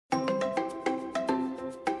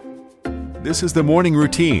This is the Morning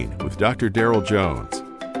Routine with Dr. Daryl Jones.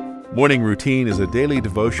 Morning Routine is a daily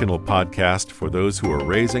devotional podcast for those who are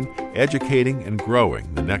raising, educating, and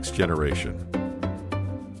growing the next generation.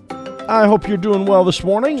 I hope you're doing well this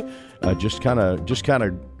morning. Just kind of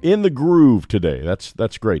in the groove today.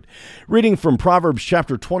 That's great. Reading from Proverbs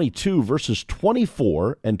chapter 22, verses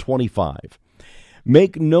 24 and 25.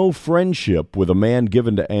 Make no friendship with a man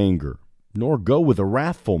given to anger, nor go with a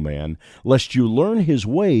wrathful man, lest you learn his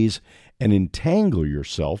ways and entangle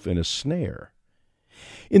yourself in a snare.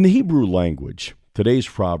 In the Hebrew language, today's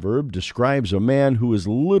proverb describes a man who is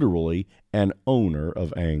literally an owner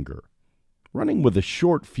of anger. Running with a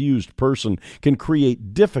short-fused person can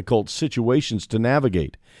create difficult situations to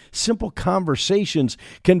navigate. Simple conversations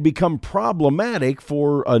can become problematic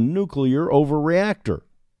for a nuclear overreactor.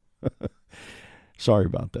 Sorry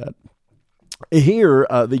about that. Here,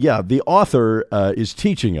 the author is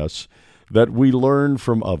teaching us that we learn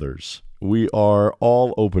from others. We are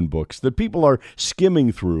all open books, that people are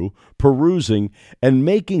skimming through, perusing, and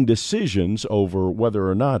making decisions over whether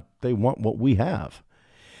or not they want what we have.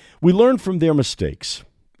 We learn from their mistakes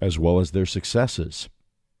as well as their successes.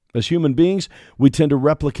 As human beings, we tend to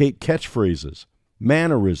replicate catchphrases,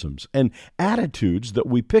 mannerisms, and attitudes that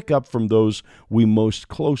we pick up from those we most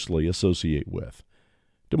closely associate with.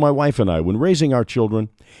 To my wife and I, when raising our children,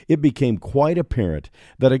 it became quite apparent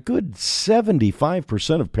that a good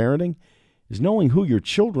 75% of parenting is knowing who your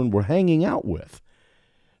children were hanging out with.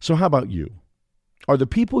 So how about you? Are the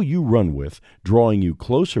people you run with drawing you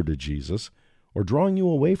closer to Jesus or drawing you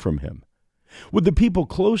away from him? Would the people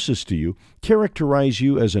closest to you characterize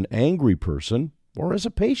you as an angry person or as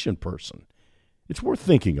a patient person? It's worth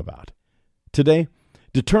thinking about. Today,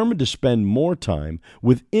 determine to spend more time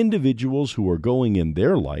with individuals who are going in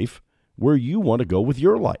their life where you want to go with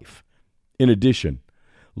your life. In addition,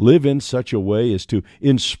 live in such a way as to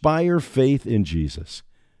inspire faith in Jesus.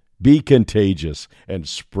 Be contagious and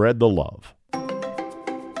spread the love.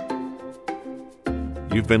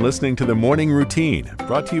 You've been listening to the Morning Routine,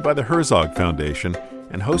 brought to you by the Herzog Foundation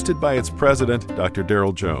and hosted by its president, Dr.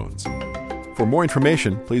 Daryl Jones. For more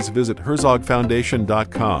information, please visit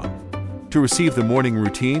herzogfoundation.com. To receive the Morning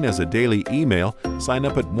Routine as a daily email, sign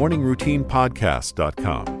up at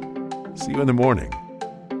morningroutinepodcast.com. See you in the morning.